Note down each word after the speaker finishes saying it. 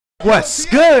What's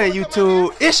good,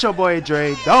 YouTube? It's your boy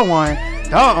Dre, the one,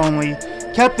 the only,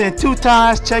 Captain 2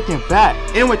 times, checking back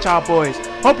in with y'all boys.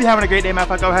 Hope you're having a great day, man.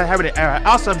 Fuck, having an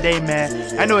awesome day,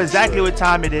 man. I know exactly what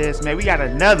time it is, man. We got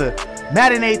another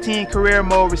Madden 18 career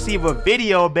mode receiver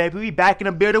video, baby. We back in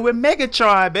the building with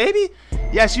Megatron, baby.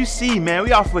 Yes, you see, man.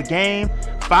 We off a game,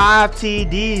 5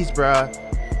 TDs, bruh.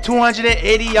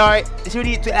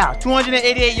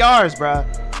 288 yards, bruh.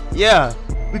 Yeah.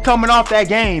 We coming off that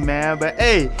game, man. But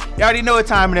hey, you already know what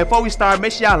time it is. Before we start,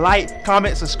 make sure y'all like,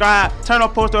 comment, subscribe, turn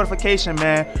on post notification,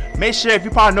 man. Make sure if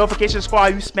you part of notification squad,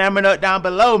 you spamming up down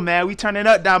below, man. We turning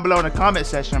up down below in the comment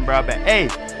section, bro. But hey,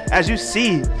 as you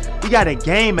see, we got a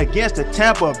game against the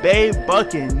Tampa Bay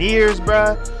Buccaneers,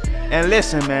 bro. And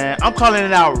listen, man, I'm calling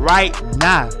it out right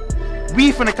now.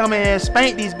 We finna come in here and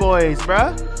spank these boys,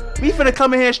 bro. We finna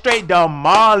come in here straight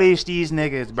demolish these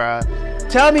niggas, bro.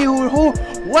 Tell me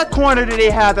what corner do they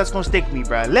have that's gonna stick me,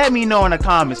 bro? Let me know in the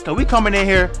comments, cause we coming in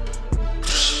here.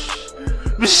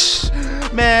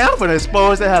 Man, I'm gonna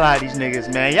expose the hell out of these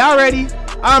niggas, man. Y'all ready?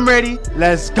 I'm ready.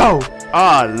 Let's go.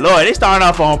 Oh Lord, they starting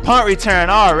off on punt return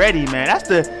already, man.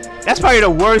 That's probably the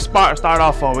worst spot to start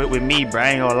off on with me, bro.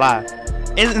 I ain't gonna lie.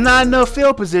 It's not enough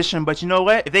field position, but you know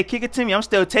what? If they kick it to me, I'm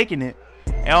still taking it.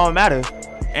 It don't matter.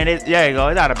 And there you go.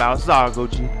 It's out of bounds. It's all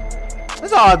Gucci.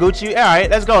 It's all Gucci. All right,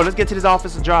 let's go. Let's get to this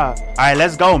offensive drive. All right,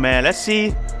 let's go, man. Let's see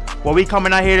what we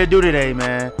coming out here to do today,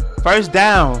 man. First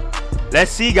down.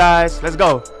 Let's see, guys. Let's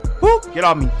go. Woo, get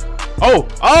off me. Oh,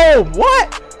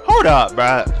 what? Hold up,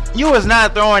 bro. You was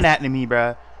not throwing that to me,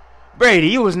 bro. Brady,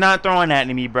 you was not throwing that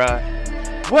to me, bro.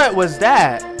 What was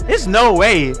that? It's no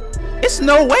way. It's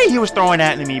no way he was throwing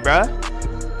that to me, bro.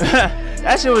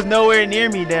 That shit was nowhere near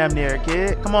me, damn near,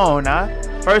 kid. Come on, now.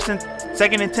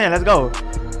 Second and 10. Let's go.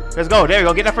 Let's go. There we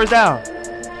go. Get that first down.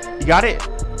 You got it?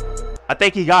 I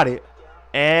think he got it.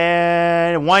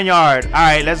 And 1 yard. All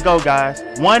right, let's go, guys.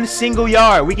 1 single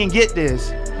yard. We can get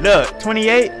this. Look,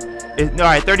 28. All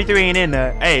right, 33 ain't in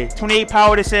there. Hey, 28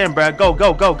 power this in, bro. Go,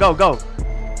 go, go, go, go.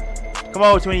 Come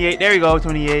on, 28. There we go,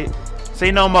 28. Say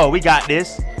no more. We got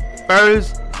this.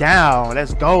 First down.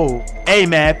 Let's go. Hey,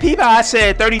 man. Peep how I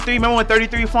said 33. Remember when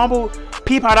 33 fumbled?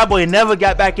 Peep how that boy never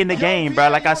got back in the game, bro.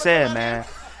 Like I said, man.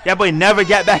 That boy never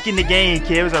got back in the game,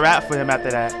 kid. It was a wrap for him after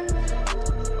that.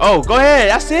 Oh, go ahead.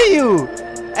 I see you.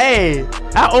 Hey,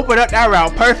 I opened up that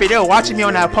route perfect. They were watching me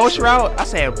on that post route. I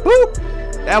said, boop.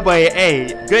 That boy,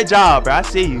 hey, good job, bro. I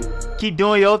see you. Keep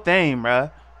doing your thing, bro.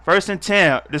 First and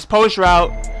 10. This post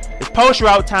route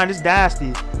time. This nasty.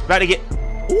 About to get.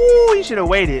 Ooh, you should have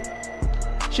waited.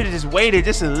 Should have just waited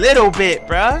just a little bit,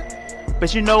 bro.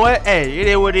 But you know what? Hey, it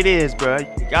is what it is, bro.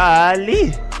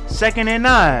 Golly. 2nd and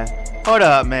 9. Hold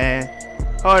up, man.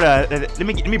 Hold up. Let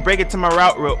me break it to my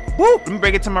route real. Whoop. Let me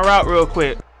break it to my route real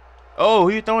quick. Oh,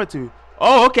 who you throwing to?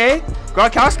 Oh, okay.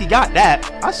 Gronkowski got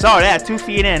that. I saw that. 2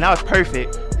 feet in. That was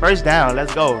perfect. First down.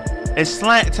 Let's go. It's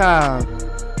slant time.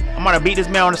 I'm gonna beat this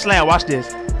man on the slant. Watch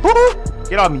this. Woo!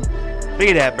 Get off me. Look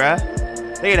at that, bruh.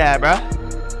 Look at that, bruh.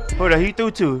 Hold up. Who you threw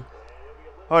to?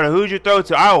 Hold on, who'd you throw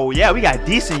to? Oh, yeah, we got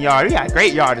decent yards. We got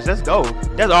great yardage. Let's go.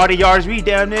 That's all the yards we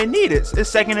damn near need. It's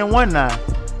 2nd and 1 now.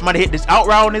 I'm going to hit this out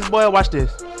route on this boy. Watch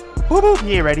this. Boop, boop.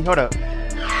 He ain't ready. Hold up.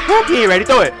 Boop. He ain't ready.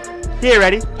 Throw it. He ain't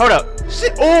ready. Hold up.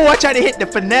 Shit. Oh, I tried to hit the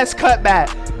finesse cutback.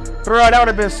 Bro, that would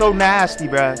have been so nasty,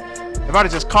 bro. If I'd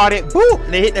have just caught it, boop,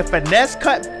 and they hit the finesse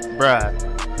cut. Bro,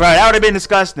 that would have been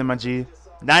disgusting, my G.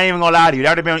 Not even going to lie to you. That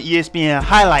would have been on ESPN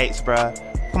highlights, bro.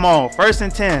 Come on. 1st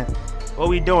and 10. What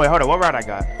we doing? Hold on, what route I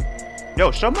got? Yo,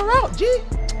 show my route, G.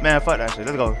 Man, fuck that shit.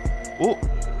 Let's go. Ooh.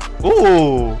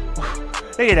 Ooh.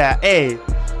 Look at that. Hey.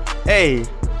 Hey.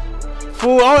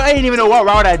 Fool, I didn't even know what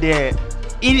route I did.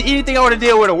 Anything I would have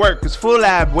did would have worked. Because Full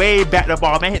Lab way back the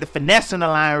ball. Man, hit the finesse on the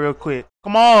line real quick.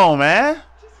 Come on, man.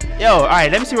 Yo,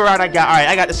 alright, let me see what route I got. Alright,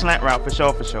 I got the slant route for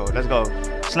sure, for sure. Let's go.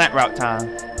 Slant route time.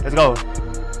 Let's go.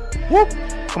 Whoop.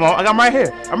 Come on, I'm right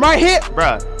here. I'm right here.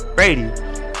 Bruh. Brady.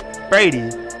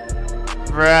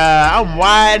 Bruh, I'm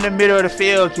wide in the middle of the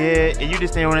field, kid, and you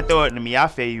just didn't want to throw it to me. I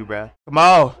feel you, bruh. Come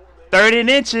on. 30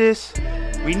 inches.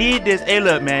 We need this. Hey,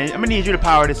 look, man. I'm going to need you to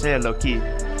power this in, low key.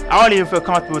 I don't even feel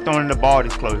comfortable throwing the ball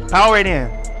this close. Power it in.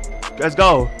 Let's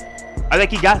go. I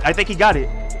think he got it.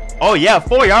 Oh, yeah.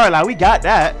 4-yard line. We got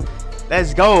that.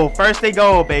 Let's go. First and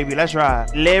goal, baby. Let's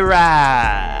ride. Let's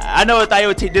ride. I know I thought it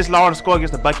would take this long to score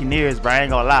against the Buccaneers, bro. I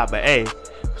ain't going to lie, but, hey.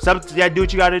 Something you got to do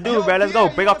what you got to do, bro. Let's go.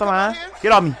 Break off the line.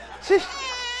 Get on me.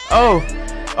 Oh,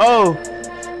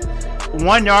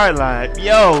 1 yard line.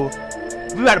 Yo,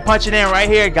 we got to punch it in right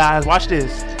here, guys. Watch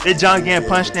this. This junk getting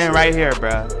punched in right here,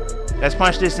 bro. Let's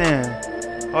punch this in.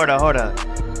 Hold up.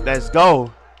 Let's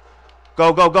go.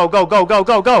 Go.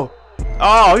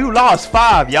 Oh, you lost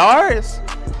 5 yards?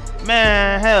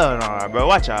 Man, hell no, bro.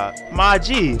 Watch out. My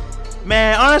G.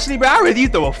 Man, honestly, bro, I really you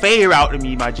throw a fade route to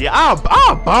me, my G. I'll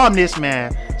bomb this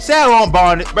man. Say I won't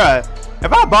bomb it, bro.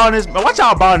 If I bomb this, watch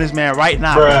out, bomb this man right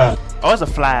now. Bruh. Oh, it's a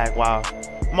flag. Wow.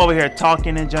 I'm over here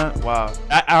talking and junk. Wow.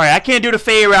 Alright, I can't do the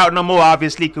fade route no more,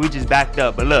 obviously, because we just backed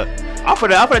up. But look, I'm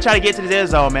gonna try to get to the end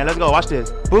zone, man. Let's go. Watch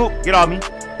this. Boop. Get on me.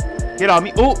 Get on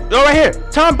me. Ooh, go right here.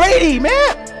 Tom Brady,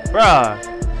 man. Bruh.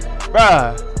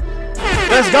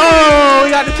 Let's go.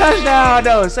 We got the touchdown,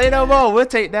 though. Say no more. We'll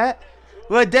take that.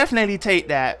 We'll definitely take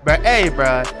that. But hey,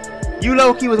 bruh. You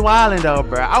low-key was wilding, though,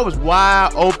 bruh. I was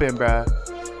wide open, bruh.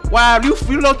 Wow, you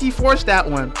low-key forced that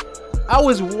one. I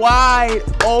was wide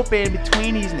open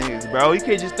between these niggas, bro. You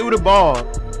could just threw the ball.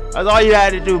 That's all you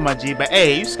had to do, my G. But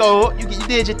hey, you scored. You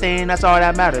did your thing. That's all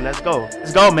that matters. Let's go.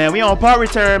 Let's go, man. We on punt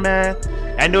return, man.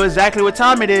 I know exactly what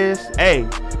time it is. Hey,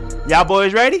 y'all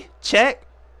boys ready? Check.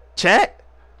 Check.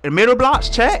 The middle blocks,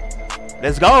 check.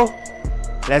 Let's go.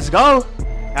 Let's go.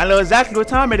 I know exactly what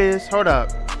time it is. Hold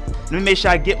up. Let me make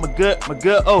sure I get my good.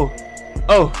 Oh,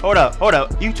 hold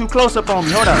up. You too close up on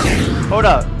me. Hold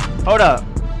up.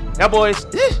 Y'all boys,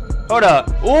 hold up.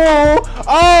 Ooh,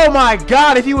 oh my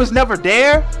God, if he was never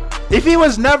there,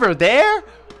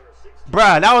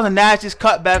 bruh, that was the nastiest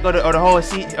cutback of the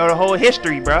whole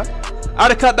history, bruh. I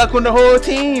would have cut back on the whole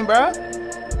team, bruh.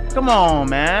 Come on,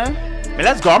 man. Man,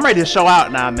 let's go. I'm ready to show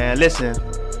out now, man. Listen,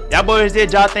 y'all boys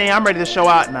did y'all thing. I'm ready to show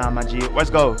out now, my G. Let's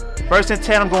go. 1st and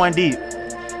 10, I'm going deep.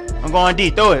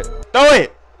 Throw it.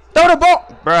 Throw the ball,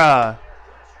 bruh.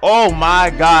 Oh my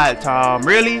God, Tom,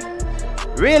 really?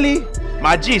 Really?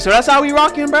 My G, so that's how we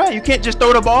rocking, bro? You can't just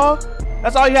throw the ball?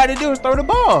 That's all you had to do is throw the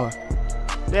ball.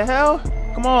 The hell?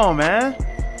 Come on, man.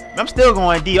 I'm still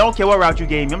going deep. I don't care what route you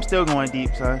gave me. I'm still going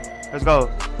deep, son. Let's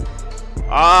go.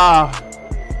 I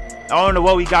don't know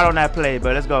what we got on that play,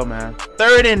 but let's go, man.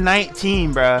 3rd and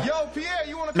 19, bro. Yo, Pierre,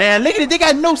 you wanna... Man, look at it. They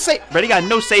got no safety. Bro, they got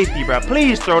no safety, bro.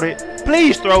 Please throw it.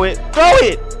 Please throw it. Throw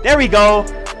it. There we go.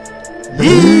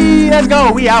 Yee, let's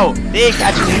go. We out. They ain't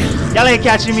catching me. Y'all ain't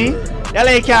catching me. Y'all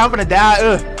ain't count. I'm gonna die.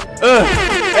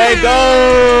 Let's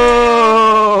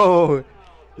go.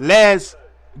 Let's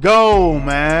go,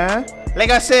 man. Like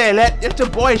I said, let your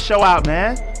boy show out,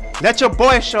 man. Let your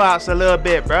boy show out a little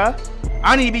bit, bruh.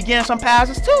 I need to be getting some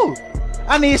passes too.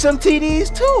 I need some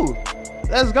TDs too.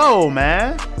 Let's go,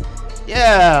 man.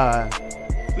 Yeah.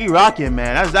 We rocking,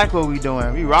 man. That's exactly what we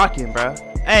doing. We rocking, bruh.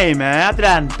 Hey, man. After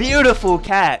that beautiful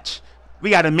catch,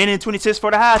 we got 1:26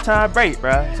 for the halftime break,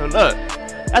 bruh. So look.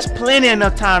 That's plenty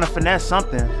enough time to finesse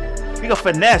something. We gonna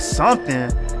finesse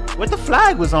something. What the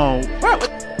flag was on? Bro,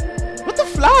 what the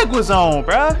flag was on,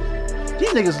 bro? These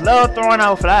niggas love throwing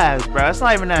out flags, bro. It's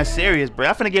not even that serious, bro.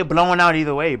 I'm finna get blown out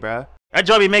either way, bro. That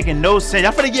job be making no sense.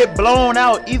 I'm finna get blown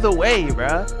out either way,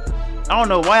 bro. I don't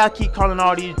know why I keep calling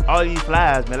all these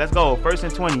flags, man. Let's go. 1st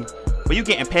and 20. But you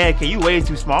getting pancake. You way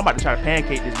too small. I'm about to try to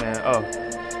pancake this man. Oh.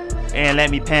 And let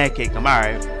me pancake him.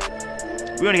 Alright.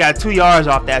 We only got 2 yards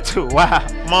off that too. Wow.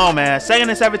 Come on, man. 2nd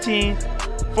and 17.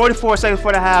 44 seconds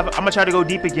for the half. I'm gonna try to go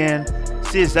deep again.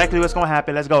 See exactly what's gonna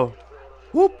happen. Let's go.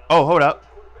 Whoop. Oh, hold up.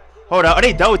 Oh,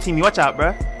 they double team me. Watch out,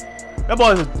 bro. That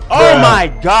boy is. Oh my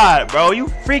God, bro. You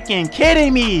freaking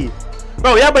kidding me,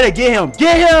 bro? Y'all better get him.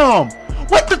 Get him.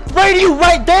 What the Brady? You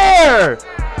right there.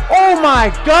 Oh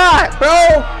my God,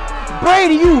 bro.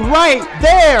 Brady, you right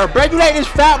there, bro. You let this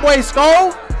fat boy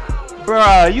score,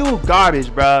 bro? You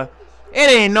garbage, bro. It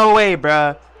ain't no way,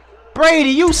 bruh.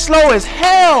 Brady, you slow as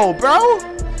hell, bro.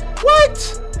 What?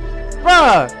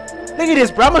 Bruh. Look at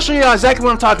this, bro. I'm gonna show you exactly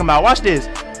what I'm talking about. Watch this.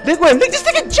 Look this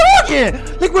nigga jogging.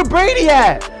 Look where Brady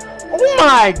at. Oh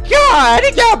my God.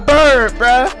 He got burnt,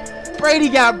 bruh. Brady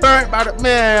got burnt by the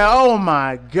man. Oh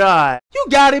my God. You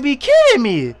gotta be kidding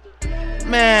me.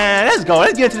 Man, let's go.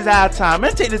 Let's get into this halftime. I'm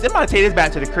gonna take this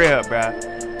back to the crib,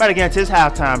 bruh. Better get into this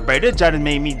halftime, bro. This just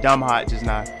made me dumb hot just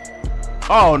now.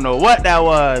 I don't know what that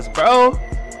was, bro.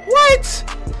 What?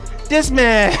 This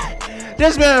man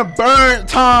burned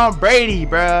Tom Brady,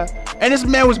 bruh. And this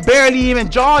man was barely even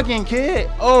jogging, kid.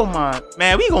 Oh my.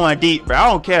 Man, we going deep, bro. I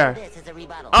don't care.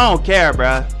 I don't care,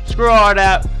 bruh. Screw all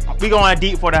that. We going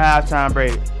deep for the halftime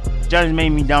break. Just made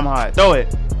me dumb hot. Throw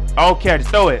it. I don't care. Just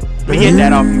throw it. We get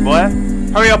that off you, boy.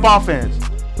 Hurry up offense.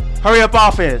 Hurry up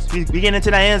offense. We getting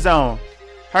into that end zone.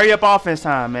 Hurry up offense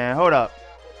time, man. Hold up.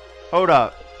 Hold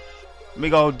up. Let me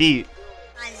go deep.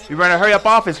 We running hurry up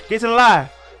offense. Get to the line.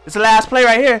 It's the last play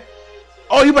right here.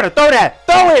 Oh, you better throw that.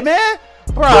 Throw it, man.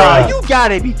 Bruh, you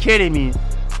gotta be kidding me.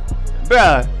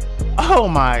 Bruh. Oh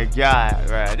my God,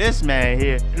 bruh. This man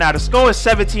here. Now the score is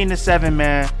 17-7,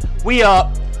 man. We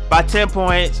up. by 10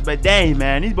 points. But dang,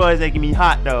 man, these boys making me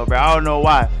hot though, bro. I don't know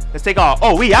why. Let's take off.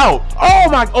 Oh, we out. Oh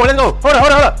my. Oh, let's go. Hold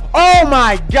up. Oh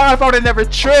my God, if I would have never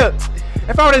tripped.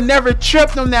 If I would have never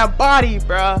tripped on that body,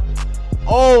 bro.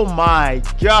 Oh my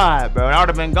God, bro. I would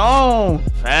have been gone.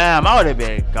 Fam, I would have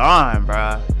been gone,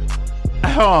 bro.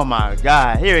 Oh my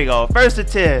God. Here we go. First to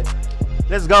 10.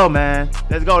 Let's go, man.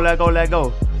 Let's go.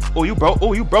 Oh, you broke.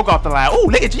 Oh, you broke off the line. Oh,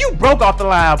 look at you. You broke off the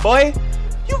line, boy.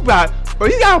 You got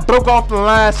broke off the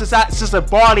line since the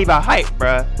ball even hype,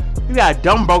 bro. You got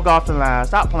dumb broke off the line.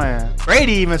 Stop playing.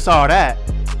 Brady even saw that.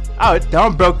 I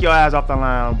dumb broke your ass off the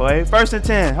line, boy. First and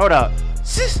 10. Hold up.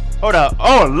 Hold up.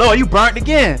 Oh Lord, you burnt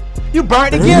again. You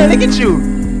burnt again. Look at you.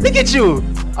 Look at you.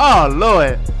 Oh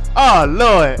Lord. Oh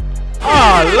Lord.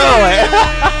 Oh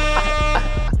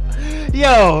Lord.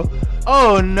 Yo.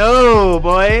 Oh no,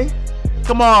 boy.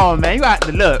 Come on, man. You got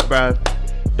to look, bro.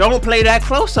 Don't play that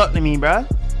close up to me, bro.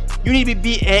 You need to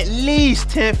be at least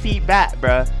 10 feet back,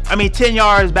 bro. I mean 10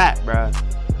 yards back, bro.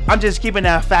 I'm just keeping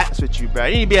that facts with you, bro.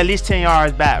 You need to be at least 10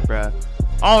 yards back, bro.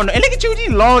 Oh no. And look at you, these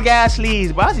long ass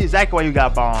sleeves, bro. I see exactly why you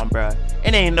got bombed, bro.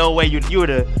 It ain't no way you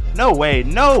would've. No way.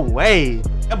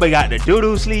 That boy got the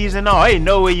doo-doo sleeves and all. Ain't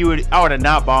no way I would've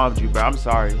not bombed you, bro. I'm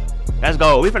sorry. Let's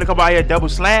go. We finna come out here double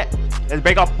slant. Let's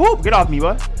break off. Whoop. Get off me,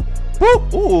 boy.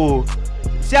 Whoop. Ooh.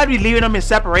 See, I be leaving them in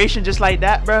separation just like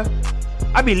that, bro.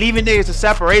 I be leaving niggas in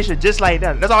separation just like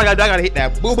that. That's all I gotta do. I gotta hit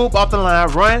that boop boop off the line,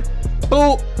 run,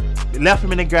 boop. Left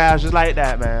him in the grass just like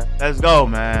that, man. Let's go,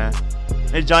 man.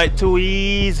 This joint too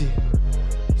easy.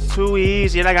 It's too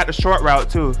easy. And I got the short route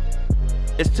too.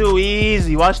 It's too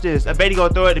easy. Watch this. I bet he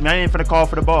gonna throw it to me. I ain't finna call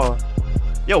for the ball.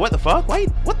 Yo, what the fuck? Why?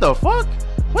 What the fuck?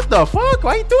 What the fuck?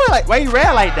 Why you do it like? Why you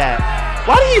ran like that?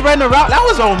 Why did he run the route? That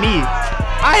was on me.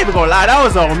 I ain't even gonna lie, that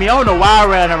was on me. I don't know why I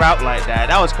ran a route like that.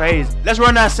 That was crazy. Let's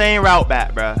run that same route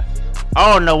back, bro.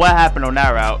 I don't know what happened on that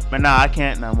route, but nah, I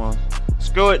can't no more.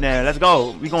 Screw it then. Let's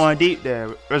go. We going deep there.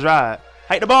 Let's ride.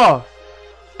 Hike the ball.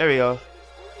 There we go.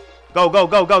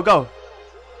 Go.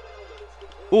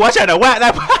 Ooh, I tried to whack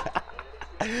that.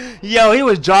 Yo, he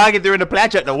was jogging through the play. I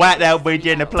tried to whack that boy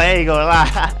in the play. Ain't gonna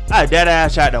lie. I dead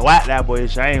ass tried to whack that boy.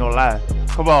 I ain't gonna lie.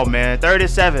 Come on, man.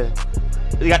 37.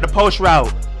 We got the post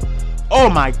route. Oh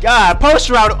my God, post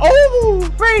route. Oh,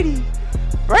 Brady.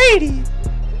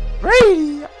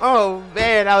 Oh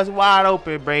man, that was wide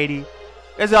open, Brady.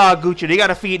 It's all Gucci. They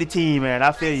gotta feed the team, man.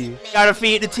 I feel you. Gotta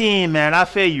feed the team, man. I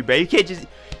feel you, bro. You can't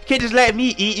just let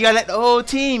me eat. You gotta let the whole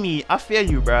team eat. I feel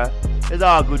you, bro. It's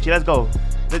all Gucci. Let's go.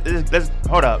 Let's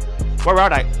hold up. Where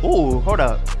route I? Ooh, hold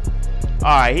up.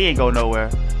 All right, he ain't go nowhere.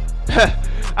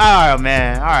 All right,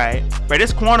 man. All right, bro.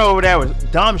 This corner over there was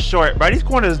dumb short, bro. These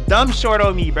corners dumb short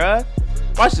on me, bro.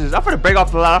 Watch this. I'm finna break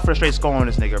off the line. I'm finna straight score on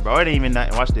this nigga, bro. It ain't even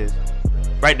nothing. Watch this.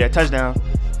 Right there. Touchdown.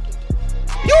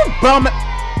 You bum.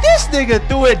 This nigga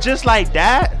threw it just like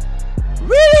that?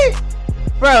 Really?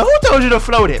 Bro, who told you to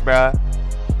float it, bro?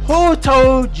 Who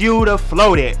told you to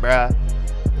float it, bro?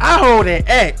 I hold an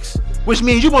X, which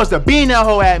means you must have beamed that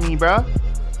hoe at me, bro.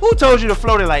 Who told you to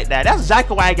float it like that? That's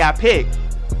exactly why I got picked.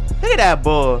 Look at that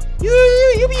bull.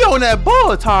 You be on that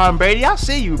bull, Tom Brady. I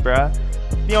see you, bro.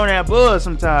 Be on that bull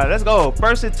sometimes. Let's go.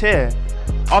 First and 10.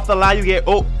 Off the line you get.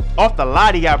 Oh, off the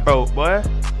line you got broke, boy.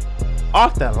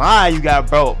 Off the line you got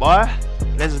broke, boy.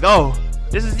 Let's go.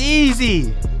 This is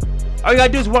easy. All you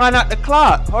gotta do is wind out the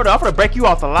clock. Hold up. I'm gonna break you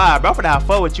off the line, bro. I'm gonna have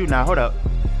fun with you now. Hold up.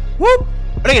 Whoop.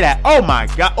 Look at that. Oh my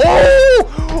God. Oh,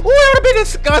 that would have been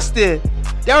disgusting.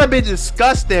 That would have been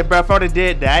disgusting, bro, if I would have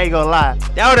did that. I ain't gonna lie.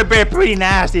 That would have been pretty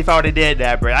nasty if I would have did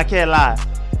that, bro. I can't lie.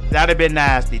 That would have been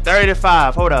nasty.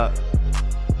 35. Hold up.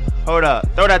 Hold up.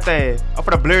 Throw that thing. I'm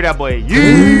gonna blur that boy.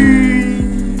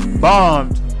 Yeah.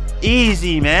 Bombed.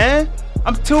 Easy, man.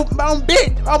 I'm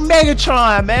big. I'm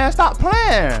Megatron, man. Stop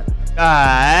playing.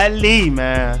 Golly,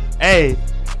 man. Hey,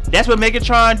 that's what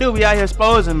Megatron do. We out here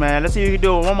exposing, man. Let's see if we can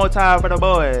do it one more time for the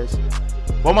boys.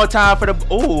 One more time for the.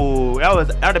 Ooh, that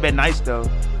would have been nice though.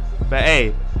 But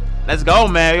hey, let's go,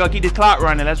 man. We gonna keep this clock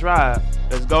running. Let's ride.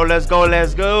 Let's go. Let's go.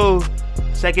 Let's go.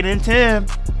 2nd and 10.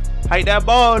 Hike that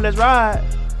ball. Let's ride.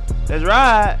 Let's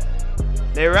ride.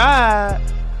 They ride.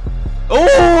 Ooh,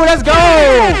 let's go.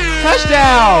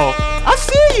 Touchdown. I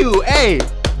see you. Hey,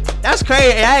 that's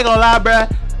crazy. Hey, I ain't gonna lie, bro.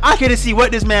 I couldn't see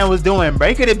what this man was doing, bro.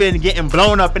 He could have been getting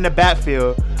blown up in the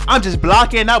backfield. I'm just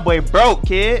blocking. That boy broke,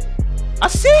 kid. I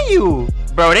see you.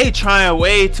 Bro, they trying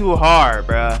way too hard,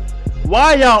 bro.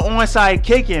 Why y'all onside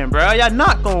kicking, bro? Y'all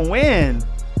not gonna win.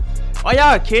 Are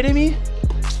y'all kidding me?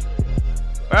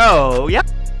 Bro, y'all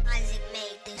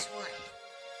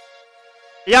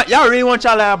really want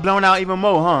y'all to have blown out even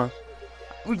more, huh?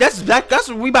 That's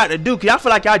what we about to do, cause y'all feel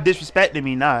like y'all disrespecting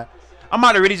me now. I'm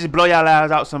about to really just blow y'all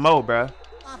out some more, bro.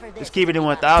 Just keep it in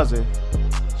 1,000.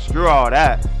 Screw all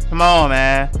that. Come on,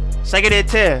 man. Second and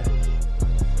 10.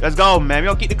 Let's go, man. We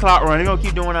gonna keep the clock running. We gonna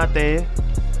keep doing our thing.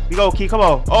 We gonna keep. Come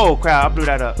on. Oh crap! I blew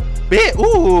that up. Bit.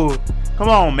 Ooh. Come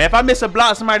on, man. If I miss a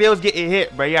block, somebody else getting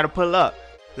hit, bro. You gotta pull up.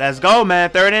 Let's go, man.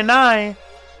 3rd and 9.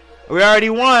 We already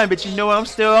won, but you know what? I'm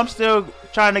still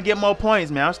trying to get more points,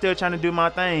 man. I'm still trying to do my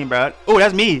thing, bro. Oh,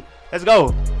 that's me. Let's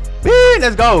go.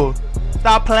 Let's go.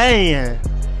 Stop playing.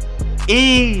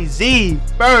 Easy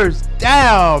first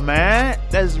down, man.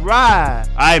 Let's ride.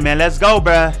 All right, man. Let's go,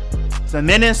 bro. It's a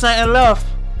minute and something left.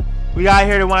 We out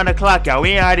here to wind the clock out.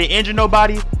 We ain't had to injure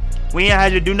nobody. We ain't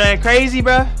had to do nothing crazy,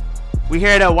 bro. We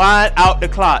here to wind out the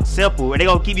clock. Simple. And they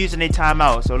gonna keep using their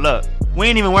timeout. So look, we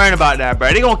ain't even worrying about that,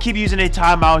 bro. They gonna keep using their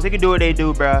timeouts. They can do what they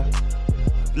do, bro.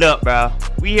 Look, bro.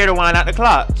 We here to wind out the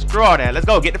clock. Screw all that. Let's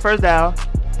go. Get the first down.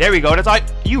 There we go. That's all.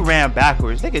 You ran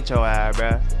backwards. Look at your eye,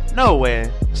 bro. No way.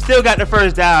 Still got the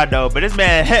first down, though. But this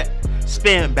man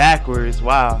spin backwards.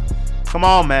 Wow. Come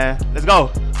on, man. Let's go.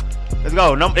 Let's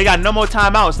go. No, they got no more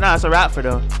timeouts now. It's a wrap for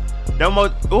them. No more.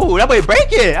 Ooh, that boy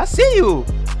break it. I see you.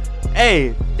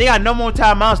 Hey, they got no more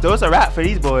timeouts, though. It's a wrap for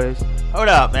these boys. Hold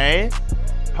up, man.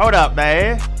 Hold up,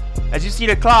 man. As you see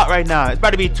the clock right now, it's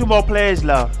about to be 2 more plays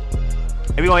left.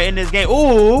 And we gonna end this game.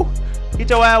 Ooh, get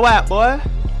your ass whack, boy.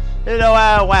 Get your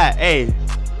ass whack. Hey,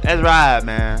 let's ride,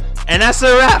 man. And that's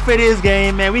a wrap for this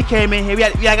game, man. We came in here.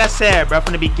 Like I said, bro,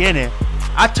 from the beginning.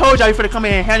 I told y'all we finna come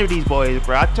in here and handle these boys,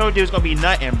 bro. I told you it's gonna be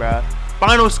nothing, bro.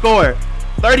 Final score,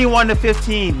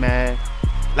 31-15, man.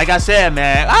 Like I said,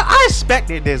 man, I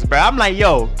expected this, bro. I'm like,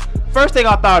 yo, first thing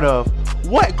I thought of,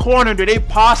 what corner do they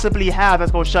possibly have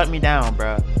that's gonna shut me down,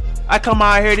 bro? I come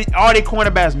out here, all they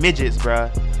cornerbacks midgets,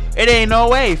 bro. It ain't no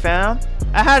way, fam.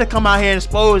 I had to come out here and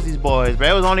expose these boys, bro.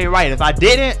 It was only right. If I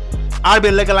didn't, I'd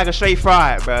be looking like a straight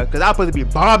fried, bro. Because I'm supposed to be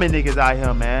bombing niggas out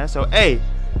here, man. So, hey,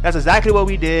 that's exactly what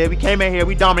we did. We came in here,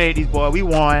 we dominated these boys, we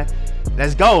won.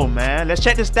 Let's go, man. Let's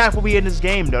check the stats before we in this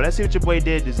game, though. Let's see what your boy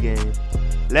did this game.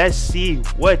 Let's see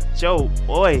what your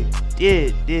boy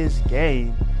did this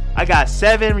game. I got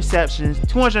 7 receptions,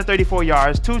 234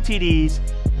 yards, 2 TDs.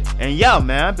 And yeah,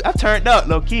 man, I turned up,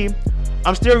 low key.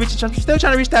 I'm still trying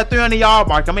to reach that 300-yard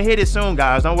mark. I'm gonna hit it soon,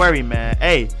 guys. Don't worry, man.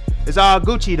 Hey, it's all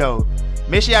Gucci though.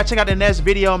 Make sure y'all check out the next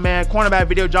video, man. Cornerback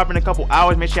video dropping in a couple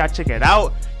hours. Make sure y'all check it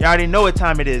out. Y'all already know what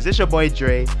time it is. It's your boy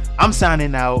Dre. I'm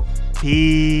signing out.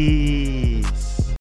 Peace.